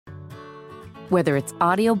Whether it's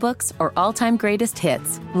audiobooks or all-time greatest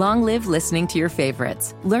hits, long live listening to your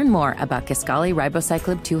favorites. Learn more about Kisqali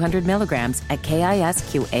Ribociclib 200 milligrams at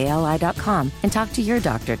KISQALI.com and talk to your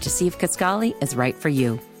doctor to see if Kisqali is right for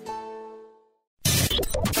you.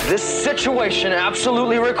 This situation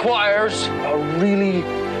absolutely requires a really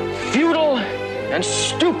futile and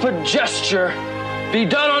stupid gesture be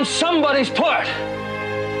done on somebody's part.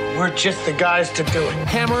 We're just the guys to do it.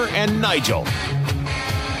 Hammer and Nigel.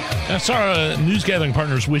 I saw news gathering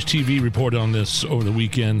partners Wish TV reported on this over the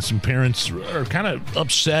weekend. Some parents are kind of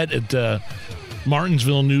upset at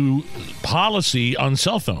Martinsville new policy on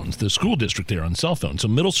cell phones, the school district there on cell phones. So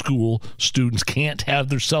middle school students can't have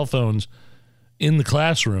their cell phones in the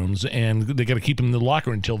classrooms, and they got to keep them in the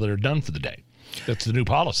locker until they're done for the day. That's the new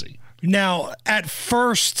policy. Now, at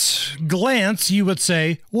first glance, you would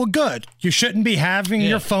say, well, good. You shouldn't be having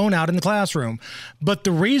your phone out in the classroom. But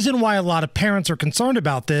the reason why a lot of parents are concerned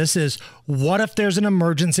about this is, what if there's an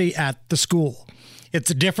emergency at the school? It's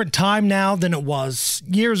a different time now than it was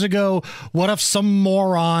years ago. What if some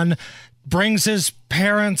moron brings his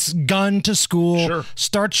parents' gun to school,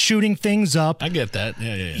 starts shooting things up? I get that.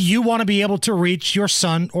 Yeah. You want to be able to reach your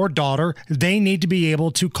son or daughter. They need to be able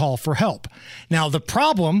to call for help. Now, the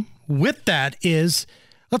problem with that is,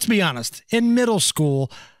 let's be honest, in middle school,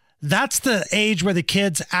 that's the age where the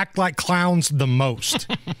kids act like clowns the most.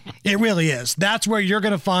 It really is. That's where you're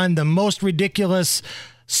going to find the most ridiculous,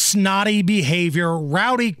 snotty behavior,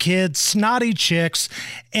 rowdy kids, snotty chicks,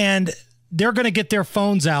 and they're going to get their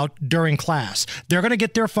phones out during class. They're going to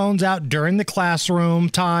get their phones out during the classroom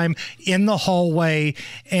time, in the hallway,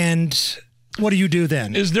 and what do you do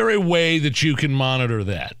then? Is there a way that you can monitor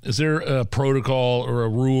that? Is there a protocol or a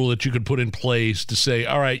rule that you could put in place to say,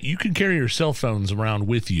 all right, you can carry your cell phones around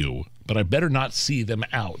with you, but I better not see them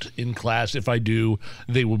out in class. If I do,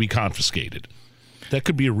 they will be confiscated. That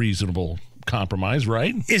could be a reasonable compromise,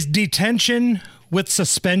 right? Is detention with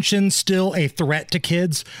suspension still a threat to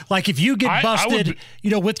kids? Like, if you get busted,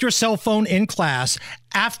 with your cell phone in class,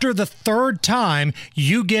 after the third time,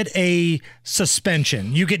 you get a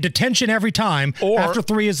suspension. You get detention every time. Or after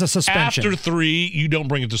 3 is a suspension. After 3, you don't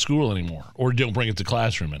bring it to school anymore, or don't bring it to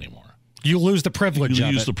classroom anymore. You lose the privilege You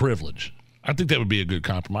of lose it. the privilege. I think that would be a good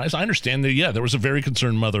compromise. I understand that, there was a very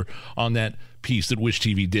concerned mother on that piece that Wish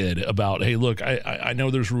TV did about, hey, look, I know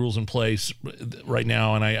there's rules in place right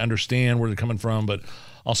now, and I understand where they're coming from, but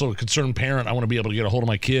also a concerned parent, I want to be able to get a hold of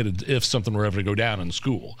my kid if something were ever to go down in the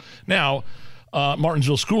school. Now,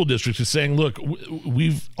 Martinsville School District is saying, look,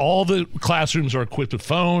 all the classrooms are equipped with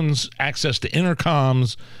phones, access to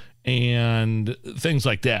intercoms, and things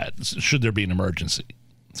like that, should there be an emergency.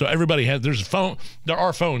 So everybody there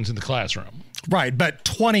are phones in the classroom. Right, but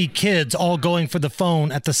 20 kids all going for the phone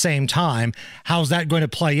at the same time, how's that going to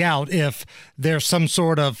play out if there's some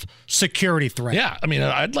sort of security threat? Yeah, I mean,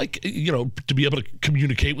 I'd like, to be able to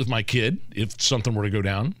communicate with my kid if something were to go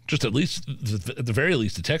down, just at the very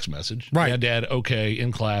least a text message. Right. Yeah, Dad, okay,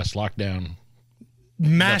 in class, locked down.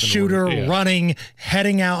 Mass shooter, running,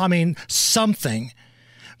 heading out, something.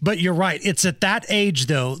 But you're right. It's at that age,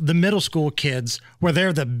 though, the middle school kids, where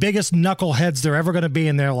they're the biggest knuckleheads they're ever going to be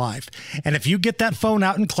in their life. And if you get that phone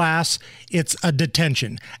out in class, it's a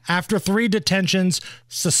detention. After 3 detentions,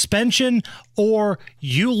 suspension, or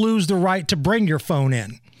you lose the right to bring your phone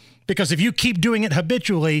in. Because if you keep doing it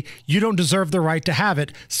habitually, you don't deserve the right to have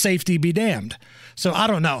it. Safety be damned. So I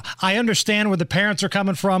don't know. I understand where the parents are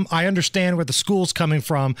coming from. I understand where the school's coming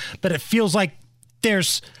from. But it feels like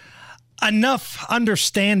there's enough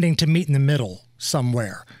understanding to meet in the middle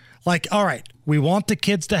somewhere. Like, all right, we want the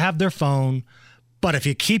kids to have their phone, but if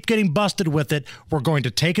you keep getting busted with it, we're going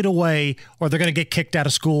to take it away, or they're going to get kicked out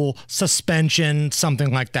of school, suspension,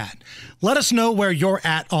 something like that. Let us know where you're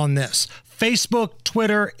at on this. Facebook,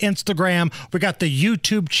 Twitter, Instagram. We got the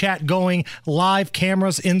YouTube chat going, live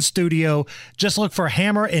cameras in studio. Just look for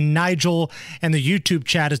Hammer and Nigel, and the YouTube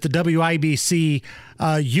chat is the WIBC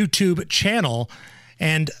YouTube channel.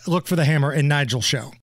 And look for the Hammer and Nigel show.